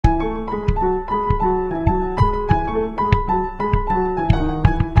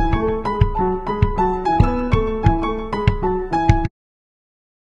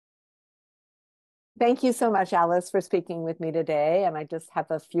Thank you so much, Alice, for speaking with me today. And I just have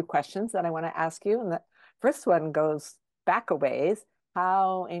a few questions that I want to ask you. And the first one goes back a ways.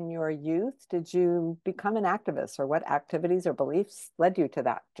 How, in your youth, did you become an activist, or what activities or beliefs led you to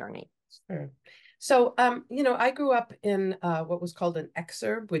that journey? Sure. So, I grew up in what was called an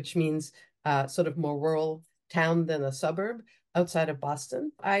exurb, which means sort of more rural town than a suburb outside of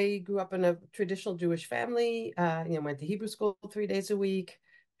Boston. I grew up in a traditional Jewish family, went to Hebrew school 3 days a week,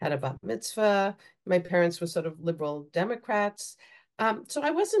 had a bat mitzvah. My parents were sort of liberal Democrats. So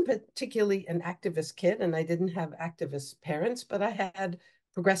I wasn't particularly an activist kid, and I didn't have activist parents, but I had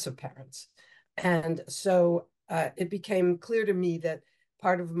progressive parents. And so it became clear to me that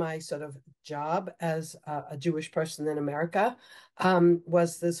part of my sort of job as a Jewish person in America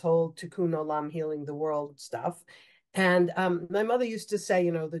was this whole tikkun olam, healing the world stuff. And my mother used to say,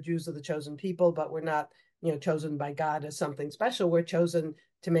 the Jews are the chosen people, but we're not, chosen by God as something special. We're chosen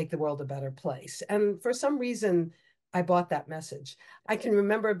to make the world a better place. And for some reason, I bought that message. I can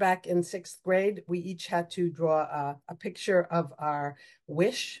remember back in sixth grade, we each had to draw a picture of our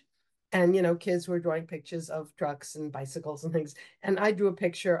wish. And, kids were drawing pictures of trucks and bicycles and things. And I drew a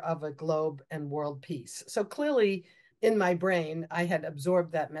picture of a globe and world peace. So clearly, in my brain, I had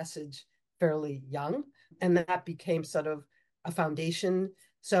absorbed that message fairly young. And that became sort of a foundation.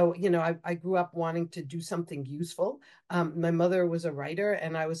 So, I grew up wanting to do something useful. My mother was a writer,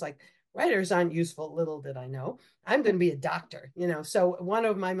 and I was like, writers aren't useful. Little did I know. I'm going to be a doctor, So, one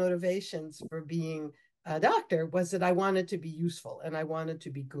of my motivations for being a doctor was that I wanted to be useful and I wanted to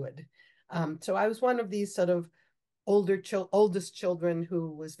be good. So I was one of these sort of oldest children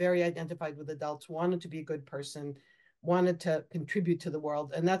who was very identified with adults, wanted to be a good person, wanted to contribute to the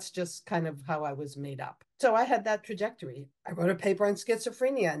world. And that's just kind of how I was made up. So I had that trajectory. I wrote a paper on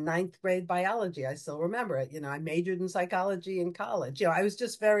schizophrenia in ninth grade biology. I still remember it. I majored in psychology in college. I was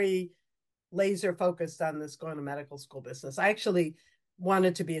just very laser focused on this going to medical school business. I actually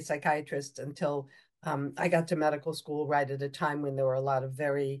wanted to be a psychiatrist until I got to medical school right at a time when there were a lot of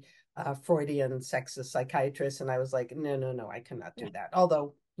very Freudian sexist psychiatrists. And I was like, no, no, no, I cannot do that.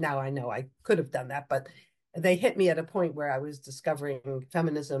 Although now I know I could have done that. But they hit me at a point where I was discovering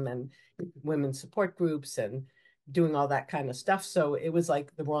feminism and women's support groups and doing all that kind of stuff. So it was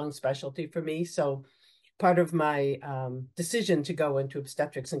like the wrong specialty for me. So part of my decision to go into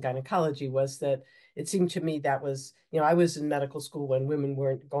obstetrics and gynecology was that it seemed to me that was, I was in medical school when women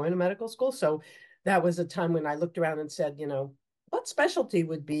weren't going to medical school. So that was a time when I looked around and said, what specialty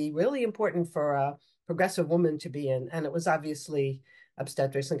would be really important for a progressive woman to be in? And it was obviously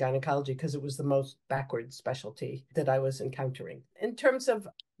obstetrics and gynecology because it was the most backward specialty that I was encountering. In terms of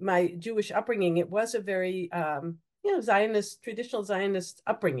my Jewish upbringing, it was a very Zionist, traditional Zionist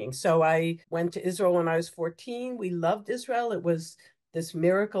upbringing. So I went to Israel when I was 14. We loved Israel. It was this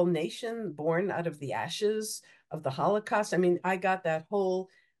miracle nation born out of the ashes of the Holocaust. I mean, I got that whole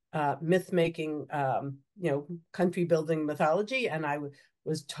myth making, country building mythology, and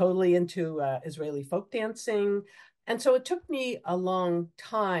was totally into Israeli folk dancing. And so it took me a long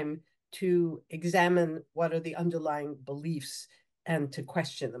time to examine what are the underlying beliefs and to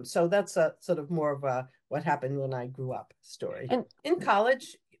question them. So that's a sort of more of a what happened when I grew up story. And In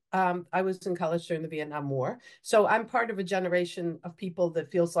college, I was in college during the Vietnam War. So I'm part of a generation of people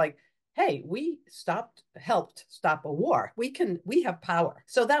that feels like, hey, helped stop a war. We have power.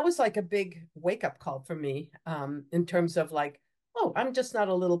 So that was like a big wake up call for me in terms of like, oh, I'm just not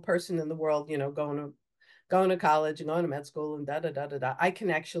a little person in the world, going to college and going to med school and da da da da da. I can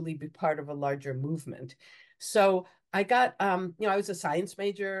actually be part of a larger movement. So I got, I was a science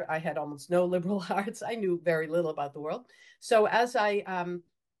major. I had almost no liberal arts. I knew very little about the world. So as I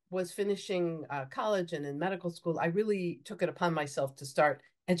was finishing college and in medical school, I really took it upon myself to start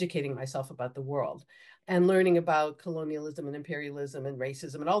educating myself about the world and learning about colonialism and imperialism and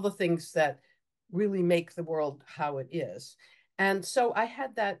racism and all the things that really make the world how it is. And so I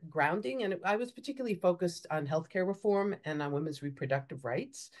had that grounding, and I was particularly focused on healthcare reform and on women's reproductive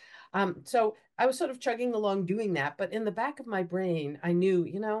rights. So I was sort of chugging along doing that. But in the back of my brain, I knew,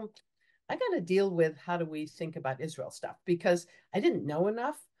 I got to deal with how do we think about Israel stuff because I didn't know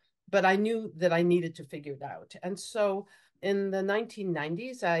enough, but I knew that I needed to figure it out. And so in the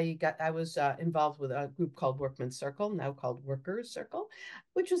 1990s, I was involved with a group called Workmen's Circle, now called Workers Circle,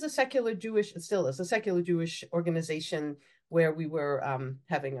 which was a secular Jewish, it still is a secular Jewish organization where we were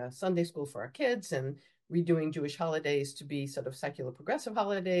having a Sunday school for our kids and redoing Jewish holidays to be sort of secular progressive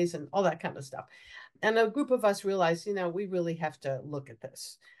holidays and all that kind of stuff. And a group of us realized, we really have to look at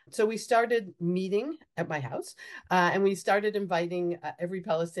this. So we started meeting at my house, and we started inviting every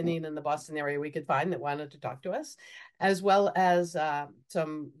Palestinian in the Boston area we could find that wanted to talk to us, as well as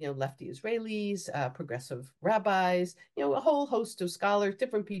some, lefty Israelis, progressive rabbis, a whole host of scholars,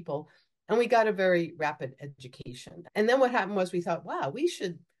 different people. And we got a very rapid education. And then what happened was we thought, wow, we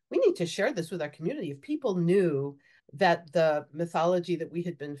need to share this with our community. If people knew that the mythology that we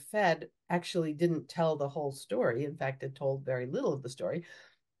had been fed actually didn't tell the whole story, in fact, it told very little of the story,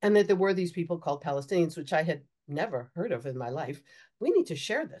 and that there were these people called Palestinians, which I had never heard of in my life. We need to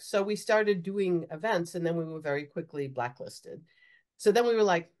share this. So we started doing events, and then we were very quickly blacklisted. So then we were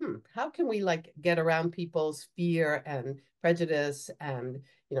like, how can we get around people's fear and prejudice and,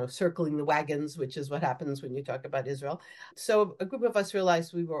 circling the wagons, which is what happens when you talk about Israel. So a group of us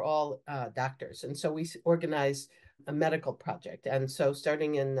realized we were all doctors. And so we organized a medical project. And so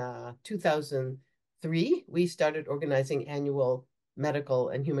starting in 2003, we started organizing annual medical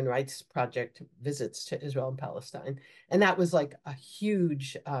and human rights project visits to Israel and Palestine. And that was like a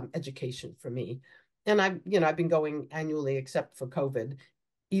huge education for me. And I've been going annually except for COVID,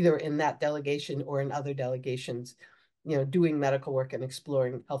 either in that delegation or in other delegations, doing medical work and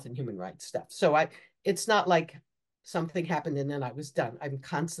exploring health and human rights stuff. So it's not like something happened and then I was done. I'm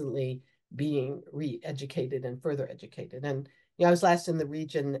constantly being re-educated and further educated. And I was last in the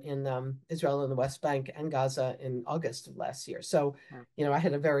region in Israel and the West Bank and Gaza in August of last year. So, I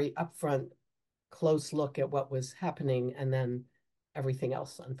had a very upfront, close look at what was happening, and then everything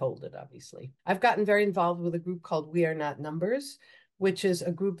else unfolded, obviously. I've gotten very involved with a group called We Are Not Numbers, which is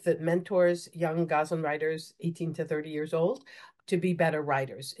a group that mentors young Gazan writers, 18 to 30 years old, to be better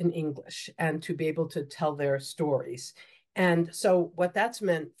writers in English and to be able to tell their stories. And so what that's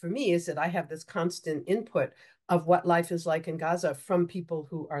meant for me is that I have this constant input of what life is like in Gaza from people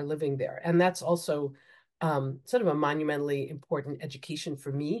who are living there. And that's also sort of a monumentally important education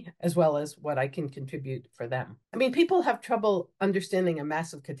for me, as well as what I can contribute for them. I mean, people have trouble understanding a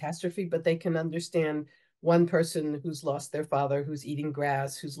massive catastrophe, but they can understand one person who's lost their father, who's eating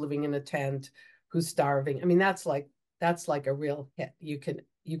grass, who's living in a tent, who's starving. I mean, that's like a real hit. You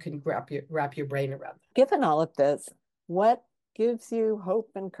can wrap your brain around that. Given all of this, what gives you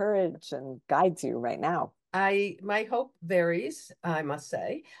hope and courage and guides you right now? My hope varies, I must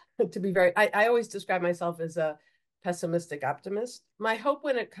say. To be very, I always describe myself as a pessimistic optimist. My hope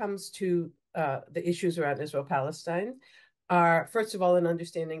when it comes to the issues around Israel-Palestine are, first of all, an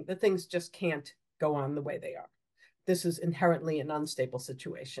understanding that things just can't go on the way they are. This is inherently an unstable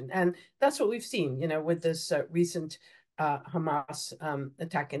situation. And that's what we've seen, with this recent Hamas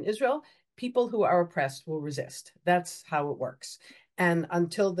attack in Israel. People who are oppressed will resist. That's how it works. And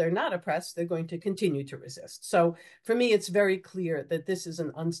until they're not oppressed, they're going to continue to resist. So for me, it's very clear that this is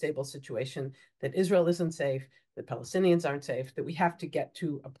an unstable situation, that Israel isn't safe, that Palestinians aren't safe, that we have to get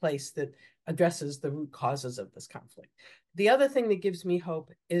to a place that addresses the root causes of this conflict. The other thing that gives me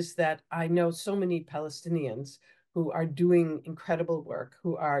hope is that I know so many Palestinians who are doing incredible work,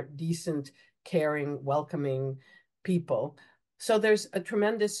 who are decent, caring, welcoming people. So there's a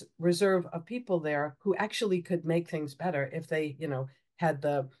tremendous reserve of people there who actually could make things better if they, had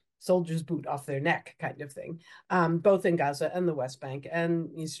the soldier's boot off their neck kind of thing, both in Gaza and the West Bank and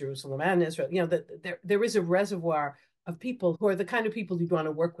East Jerusalem and Israel. There is a reservoir of people who are the kind of people you'd want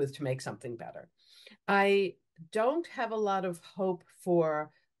to work with to make something better. I don't have a lot of hope for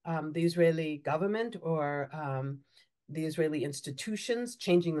the Israeli government or the Israeli institutions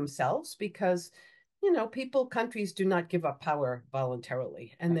changing themselves because countries do not give up power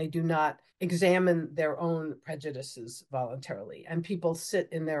voluntarily, and they do not examine their own prejudices voluntarily. And people sit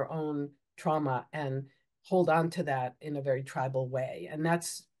in their own trauma and hold on to that in a very tribal way. And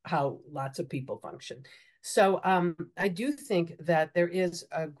that's how lots of people function. So I do think that there is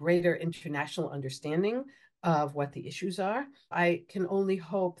a greater international understanding of what the issues are. I can only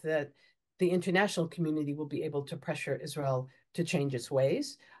hope that the international community will be able to pressure Israel to change its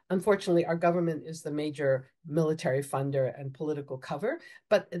ways. Unfortunately, our government is the major military funder and political cover,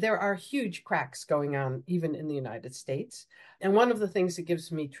 but there are huge cracks going on even in the United States. And one of the things that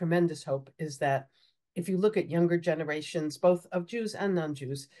gives me tremendous hope is that if you look at younger generations, both of Jews and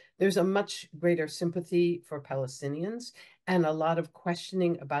non-Jews, there's a much greater sympathy for Palestinians and a lot of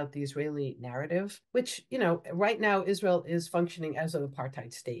questioning about the Israeli narrative, which, right now Israel is functioning as an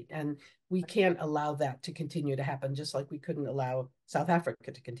apartheid state. And we can't allow that to continue to happen, just like we couldn't allow South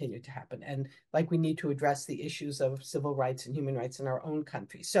Africa to continue to happen. And like we need to address the issues of civil rights and human rights in our own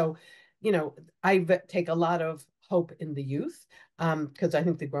country. So, I take a lot of hope in the youth because I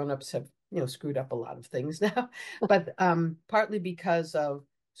think the grownups have screwed up a lot of things now, but partly because of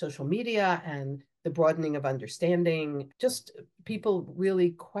social media and the broadening of understanding, just people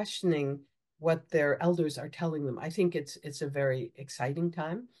really questioning what their elders are telling them. I think it's a very exciting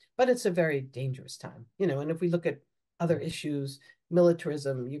time, but it's a very dangerous time. And if we look at other issues,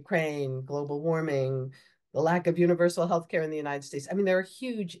 militarism, Ukraine, global warming, the lack of universal health care in the United States, I mean, there are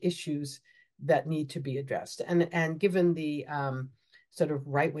huge issues that need to be addressed. And given the sort of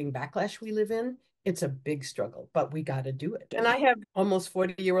right-wing backlash we live in, it's a big struggle, but we got to do it. And I have almost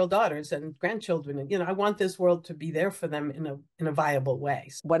 40-year-old daughters and grandchildren, and I want this world to be there for them in a viable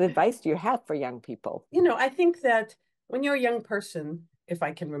way. What advice do you have for young people? I think that when you're a young person, if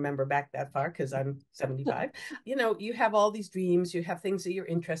I can remember back that far, because I'm 75, you have all these dreams, you have things that you're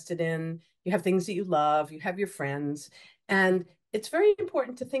interested in, you have things that you love, you have your friends. And it's very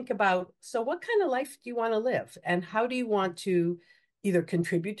important to think about, so what kind of life do you want to live? And how do you want to either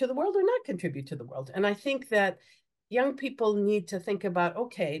contribute to the world or not contribute to the world? And I think that young people need to think about,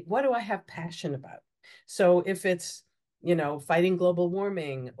 okay, what do I have passion about? So if it's, fighting global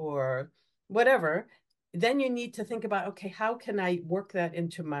warming or whatever, then you need to think about, okay, how can I work that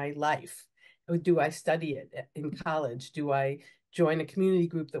into my life? Do I study it in college? Do I join a community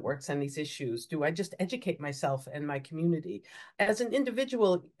group that works on these issues? Do I just educate myself and my community? As an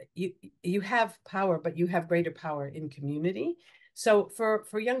individual, you have power, but you have greater power in community. So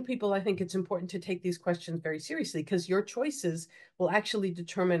for young people, I think it's important to take these questions very seriously, because your choices will actually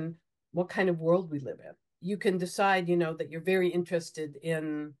determine what kind of world we live in. You can decide, that you're very interested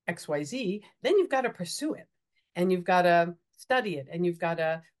in XYZ, then you've got to pursue it and you've got to study it and you've got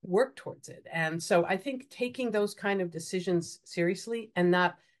to work towards it. And so I think taking those kind of decisions seriously and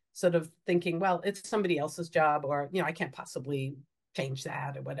not sort of thinking, well, it's somebody else's job, or, I can't possibly change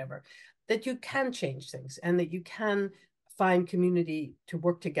that or whatever, that you can change things and that you can find community to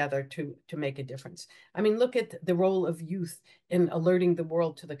work together to make a difference. I mean, look at the role of youth in alerting the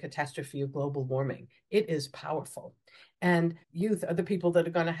world to the catastrophe of global warming. It is powerful. And youth are the people that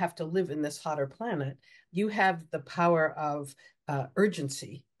are going to have to live in this hotter planet. You have the power of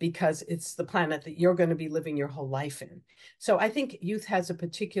urgency, because it's the planet that you're going to be living your whole life in. So I think youth has a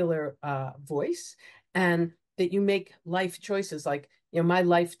particular voice, and that you make life choices like, my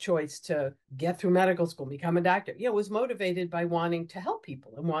life choice to get through medical school, become a doctor, was motivated by wanting to help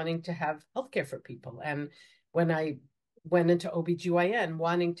people and wanting to have healthcare for people. And when I went into OBGYN,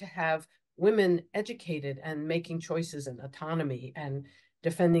 wanting to have women educated and making choices and autonomy and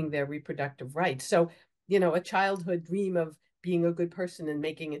defending their reproductive rights. So, a childhood dream of being a good person and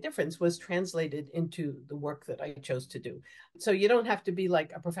making a difference was translated into the work that I chose to do. So you don't have to be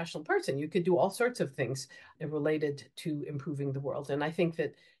like a professional person. You could do all sorts of things related to improving the world. And I think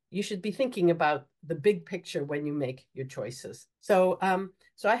that you should be thinking about the big picture when you make your choices. So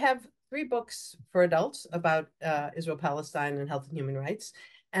I have 3 books for adults about Israel, Palestine, and health and human rights.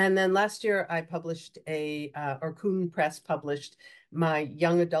 And then last year I published or Kuhn Press published my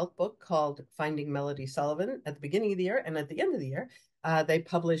young adult book called Finding Melody Sullivan at the beginning of the year. And at the end of the year, they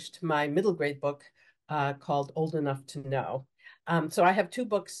published my middle grade book called Old Enough to Know. So I have 2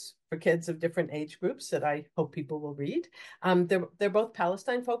 books for kids of different age groups that I hope people will read. They're both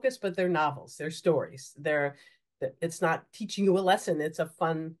Palestine focused, but they're novels, they're stories. It's not teaching you a lesson. It's a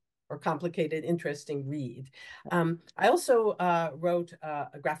fun or complicated, interesting read. I also wrote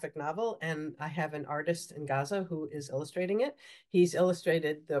a graphic novel, and I have an artist in Gaza who is illustrating it. He's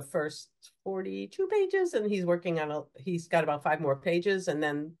illustrated the first 42 pages, and he's got about 5 more pages, and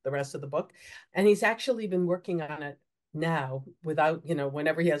then the rest of the book. And he's actually been working on it now without,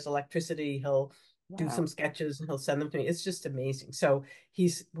 whenever he has electricity, he'll do some sketches and he'll send them to me. It's just amazing. So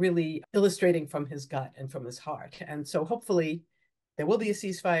he's really illustrating from his gut and from his heart. And so hopefully there will be a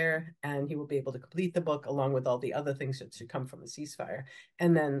ceasefire, and he will be able to complete the book along with all the other things that should come from a ceasefire.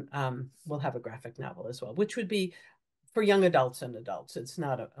 And then we'll have a graphic novel as well, which would be for young adults and adults. It's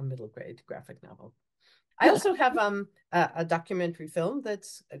not a middle grade graphic novel. I also have a documentary film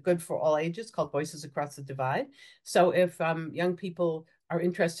that's good for all ages called Voices Across the Divide. So if young people are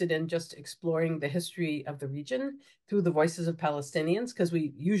interested in just exploring the history of the region through the voices of Palestinians, because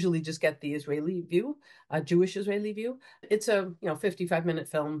we usually just get the Israeli view, a Jewish Israeli view. It's a 55-minute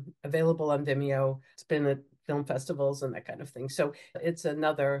film available on Vimeo. It's been at film festivals and that kind of thing. So it's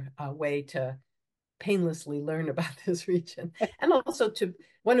another way to painlessly learn about this region. And also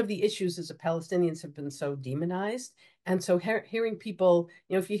one of the issues is that Palestinians have been so demonized. And so hearing people,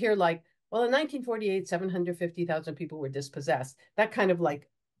 if you hear like, well, in 1948, 750,000 people were dispossessed, that kind of like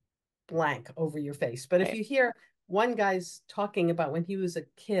blank over your face. But if you hear one guy's talking about when he was a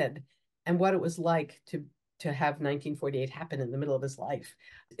kid and what it was like to to have 1948 happen in the middle of his life.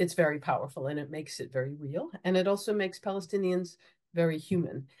 It's very powerful and it makes it very real. And it also makes Palestinians very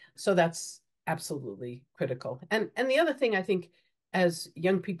human. So that's absolutely critical. And the other thing I think as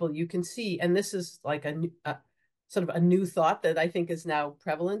young people you can see, and this is like a sort of a new thought that I think is now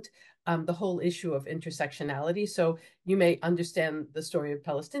prevalent, the whole issue of intersectionality. So you may understand the story of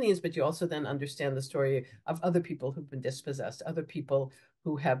Palestinians, but you also then understand the story of other people who've been dispossessed, other people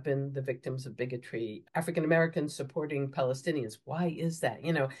who have been the victims of bigotry, African Americans supporting Palestinians. Why is that?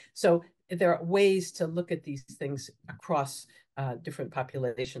 So there are ways to look at these things across different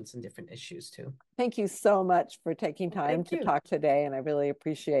populations and different issues too. Thank you so much for taking time Thank to you. talk today, and I really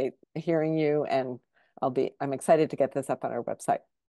appreciate hearing you. And I'm excited to get this up on our website.